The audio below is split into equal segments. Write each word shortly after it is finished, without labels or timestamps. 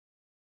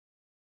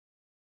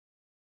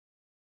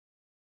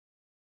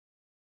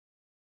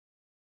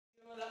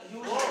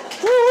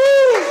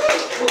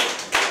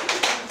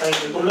Thank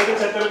you. तुम लोग के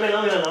चक्कर में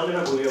ना मेरा नाम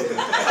लेना भूल गया होगा.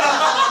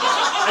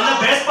 And the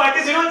best part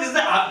is, you know, this is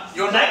the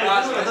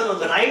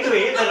right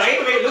way. The right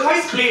way. Look how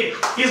he's played.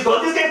 He's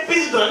got this guy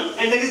pissed on,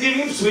 and then he's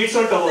giving him sweets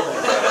on top of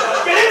that.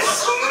 Get him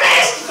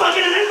smashed,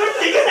 fucking, and then go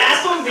take his ass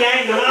from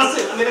behind.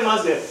 मेरे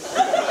मास there.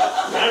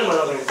 यार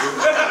मजा पड़ा.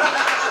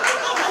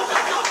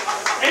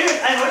 Anyway,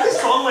 I heard this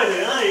song by the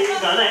way. ना ये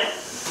गाना है.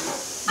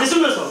 Listen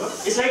to the song.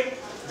 It's like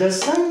the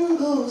sun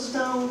goes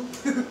down.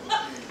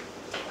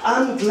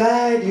 I'm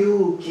glad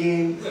you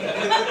came.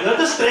 You have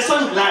to stress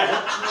on glad.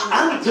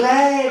 I'm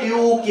glad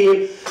you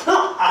came.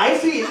 Now, I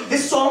feel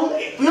this song,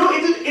 you know,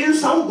 it'll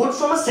sound good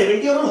from a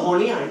 70-year-old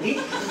horny auntie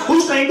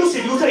who's trying to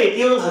seduce her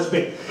 80-year-old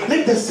husband.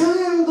 Like, the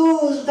sun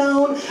goes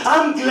down.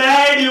 I'm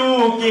glad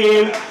you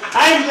came.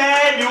 I'm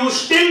glad you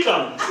still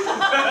come.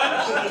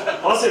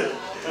 Awesome.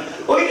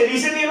 Okay,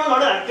 recently, you know, a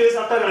lot of actors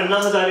after Anna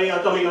Hazare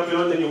are coming up, you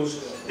know, in the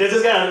news. There's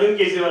this guy, Arvind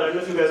Kejriwal. I don't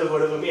know if you guys have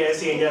heard of him. I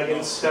see India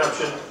against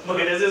corruption.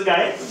 Okay, there's this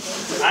guy.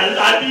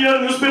 I'll be your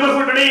newspaper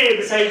for today,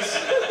 besides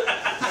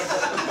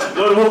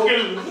your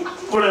vocal,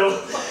 whatever.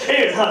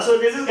 Anyway, so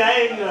there's this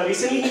guy,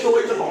 recently he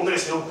told the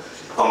Congress, you know,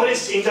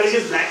 Congress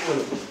encourages black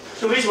money.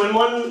 To which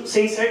Manmohan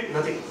Singh said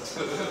nothing.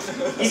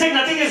 He said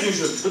nothing as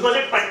usual. Because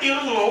that patti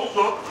on his mouth,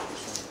 no,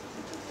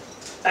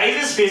 ties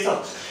his face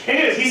up.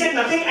 Anyways, he said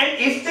nothing, and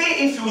if they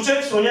in future,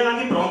 if Sonia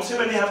Gandhi prompts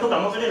him and they have to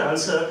come up with an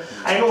answer,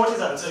 I know what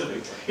his answer will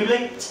be. He'll be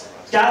like,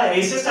 क्या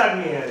racist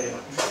आदमी है ये?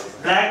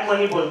 Black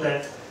money बोलता है,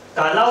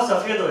 काला और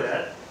सफेद हो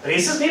यार,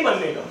 racist नहीं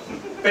बनने का.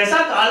 पैसा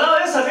काला हो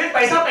या सफेद,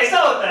 पैसा पैसा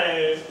होता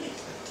है.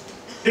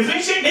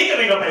 Differentiate नहीं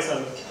करेगा पैसा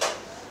में.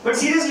 But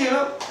seriously, you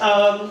know,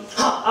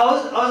 I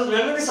was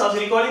remember this. I was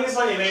recalling this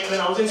one event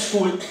when I was in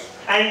school,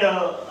 and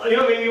you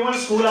know, when we were in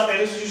school, our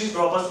parents used to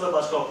drop us to the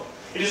bus stop.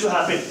 It used to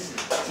happen.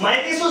 My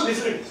case was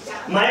different.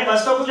 My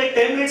bus stop was like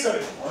 10 minutes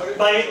away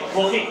by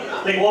walking.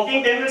 Like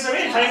walking 10 minutes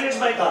away and 5 minutes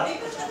by car.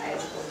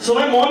 So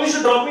my mom used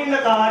to drop me in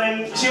the car,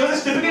 and she was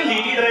this typical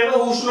lady driver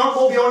who should not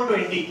go beyond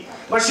 20.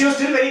 But she was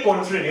still very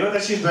confident, you know,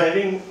 that she's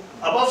driving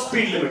above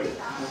speed limit.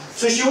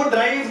 So she would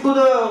drive to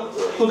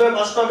the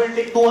bus stop and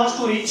take 2 hours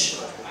to reach.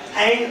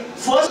 And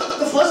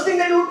the first thing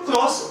that would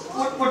cross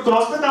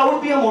the car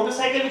would be a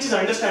motorcycle, which is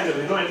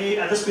understandable. You know,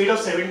 at the speed of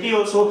 70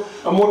 or so,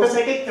 a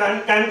motorcycle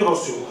can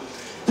cross you.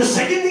 The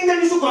second thing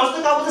that used to cross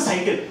the car was a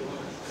cycle.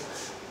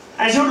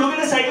 And she would look at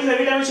the cycles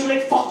every time and she would be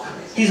like, fuck,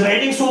 he's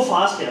riding so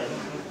fast here.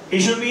 He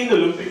should be in the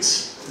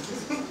Olympics.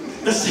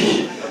 The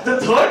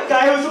third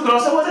guy who used to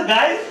cross her was a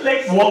guy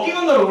like walking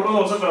on the road and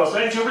also cross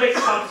her. And she would be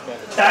like,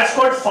 that's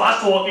called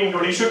fast walking,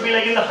 dude. He should be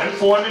like in the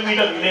 400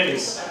 meter relay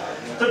race.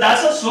 So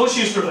that's how slow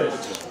she used to drive.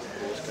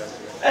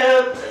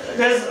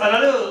 There's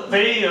another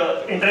very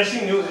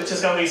interesting news which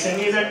has come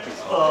recently is that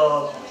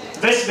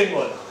West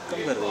Bengal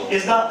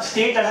is the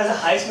state that has the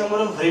highest number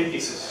of rape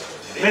cases.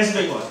 West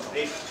Bengal.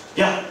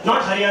 Yeah,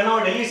 not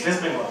Haryana or Delhi, it's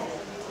West Bengal.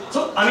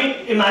 So, I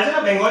mean, imagine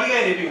a Bengali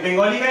guy raping.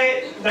 Bengali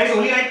guys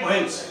only write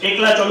poems.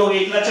 Ekla chalo.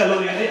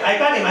 I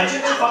can't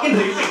imagine them fucking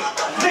raping.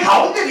 Like,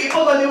 how would they rape a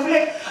girl? They would be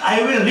like,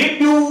 I will rape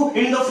you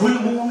in the full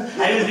moon.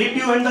 I will rape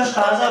you when the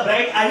stars are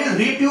bright. I will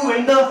rape you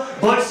when the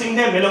birds sing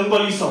their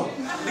melancholy song.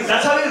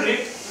 That's how they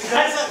rape.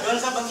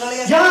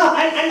 Yeah,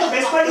 and the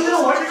best part is, you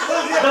know what?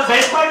 The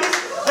best part is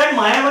that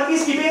Mayawati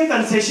is keeping a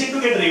concession to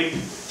get raped.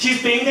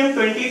 She's paying them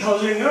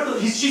 20,000, you know,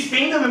 she's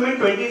paying the women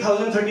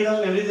 20,000,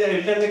 30,000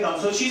 every time they come.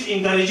 So she's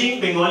encouraging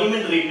Bengali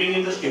men raping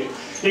in the state.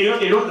 They, you know,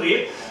 they don't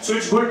rape, so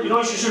it's good, you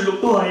know, she should look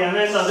to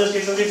Haryana and other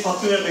states and say,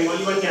 fuck you, a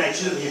Bengali man can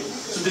actually rape.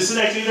 So this is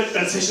actually the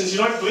concession, she's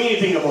not doing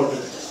anything about it.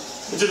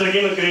 Which is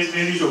again a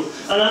crazy joke.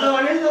 Another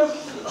one is the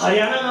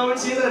Haryana government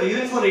says the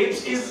reason for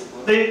rapes is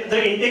the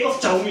intake of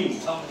chow mein.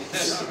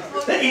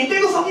 The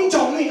intake of fucking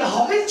chow mein.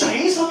 How can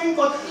Chinese fucking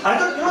cause? I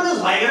thought, you know, there's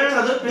Viagra and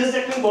other pills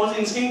that can cause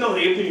instinct of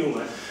rape in you,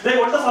 man. Like,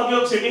 what the fuck,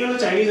 you're sitting in a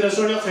Chinese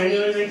restaurant, your friend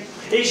is like,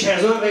 hey,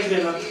 Shazwan rice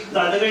dena. The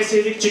other guy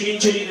says, like, chicken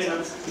chili dena.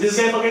 This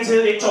guy fucking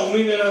says, hey, chow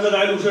mein dena. The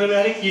guy looks at me,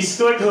 like,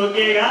 kisko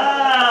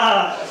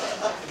thokega.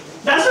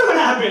 That's not gonna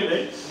happen,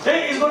 right?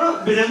 There's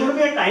gonna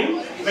be a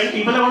time when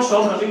people are going to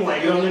stop having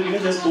Viagra on the TV,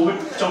 just go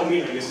with chow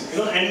mein, I guess. You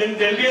know, and then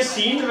there'll be a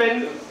scene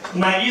when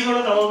Maggie is going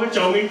to come up with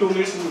chow mein 2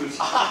 minutes noodles.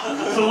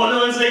 So one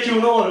of us like,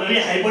 you know, really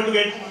hyper to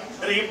get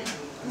raped.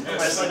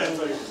 That's what I'm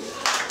sorry.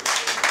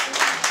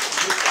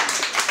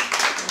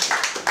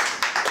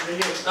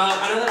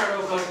 Another round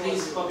of applause,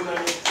 please,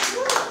 Abhimanyu.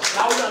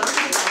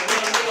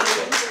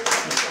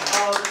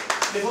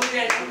 Before we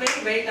get, I'm playing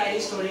a very tiny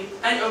story.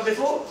 And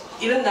before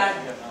even that,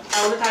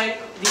 I want to thank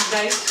these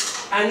guys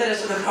and the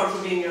rest of the crowd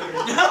for being here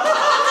today.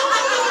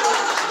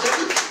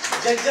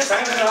 Judges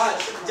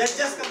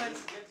come